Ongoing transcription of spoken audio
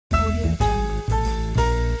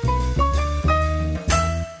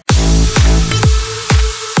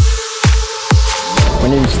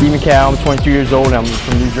Stephen Cow, I'm 22 years old and I'm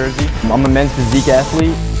from New Jersey. I'm a men's physique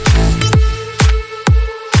athlete.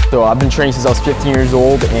 So I've been training since I was 15 years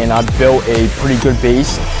old and I've built a pretty good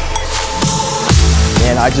base.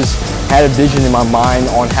 And I just had a vision in my mind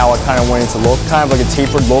on how I kind of wanted it to look, kind of like a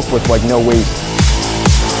tapered look with like no waist.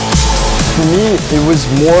 For me, it was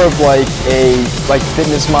more of like a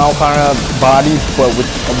fitness model kind of body, but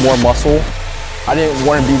with more muscle. I didn't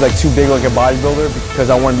want to be like too big like a bodybuilder because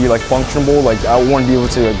I want to be like functional. Like I want to be able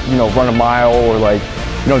to, you know, run a mile or like,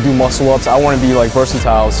 you know, do muscle ups. I want to be like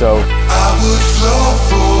versatile. So I would flow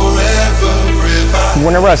forever if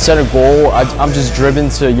whenever I set a goal, I'm just driven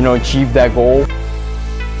to, you know, achieve that goal.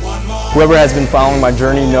 Whoever has been following my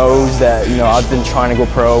journey knows that, you know, I've been trying to go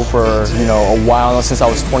pro for, you know, a while now, since I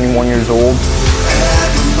was 21 years old.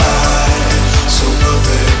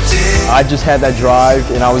 I just had that drive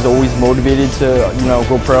and I was always motivated to, you know,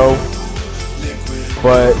 go pro.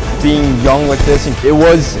 But being young like this, it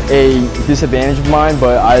was a disadvantage of mine,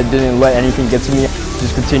 but I didn't let anything get to me.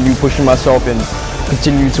 Just continued pushing myself and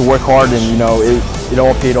continued to work hard, and, you know, it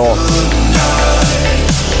all paid off.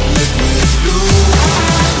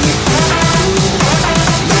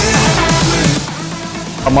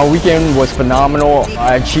 My weekend was phenomenal.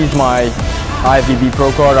 I achieved my IFBB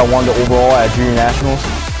Pro card. I won the overall at Junior Nationals.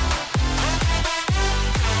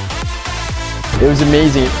 It was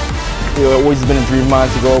amazing. It's always been a dream of mine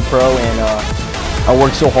to go pro, and I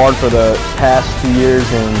worked so hard for the past 2 years,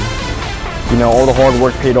 and, you know, all the hard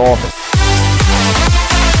work paid off.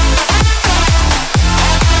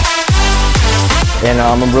 And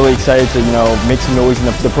I'm really excited to, you know, make some noise in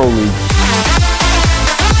the pro league.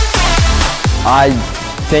 I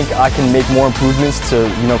think I can make more improvements to,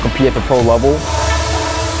 you know, compete at the pro level.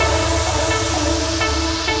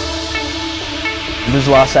 There's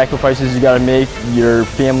a lot of sacrifices you got to make. Your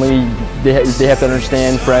family, they have to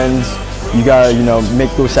understand, friends. You got to, you know,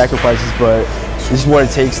 make those sacrifices, but this is what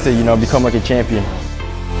it takes to, you know, become like a champion.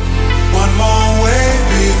 One more wave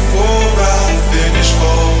before I finish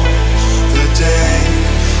for the day.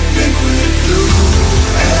 Liquid blue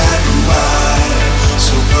and white,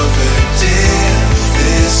 so perfect in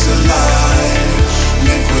this alive.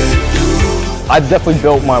 Liquid blue. I've definitely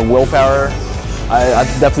built my willpower. I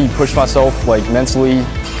definitely pushed myself, like, mentally,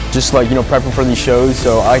 just like, you know, prepping for these shows.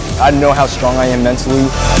 So I know how strong I am mentally.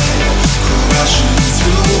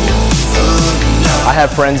 I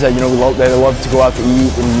have friends that, you know, they love to go out to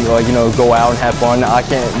eat and, like, you know, go out and have fun. I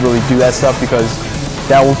can't really do that stuff because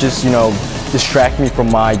that will just, you know, distract me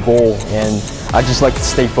from my goal, and I just like to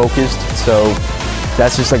stay focused. So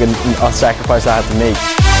that's just like a sacrifice I have to make.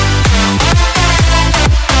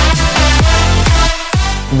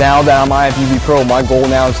 Now that I'm IFBB Pro, my goal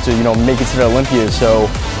now is to, you know, make it to the Olympia. So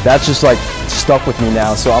that's just like stuck with me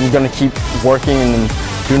now. So I'm gonna keep working and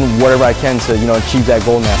doing whatever I can to, you know, achieve that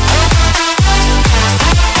goal now.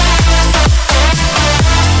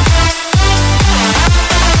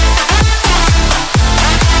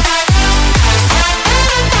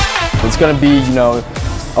 It's gonna be, you know,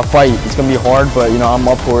 a fight. It's gonna be hard, but, you know, I'm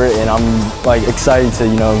up for it, and I'm like excited to,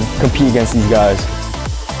 you know, compete against these guys.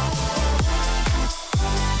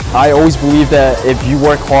 I always believe that if you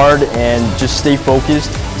work hard and just stay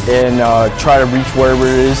focused and try to reach wherever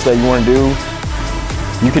it is that you want to do,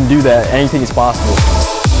 you can do that. Anything is possible.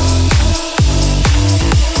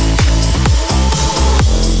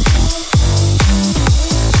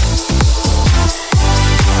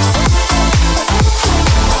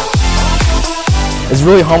 It's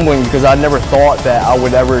really humbling because I never thought that I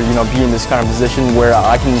would ever, you know, be in this kind of position where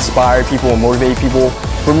I can inspire people and motivate people.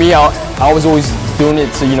 For me, I was always doing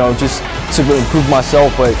it to, you know, just to improve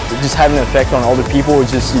myself, but just having an effect on other people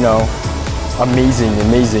is just, you know, amazing.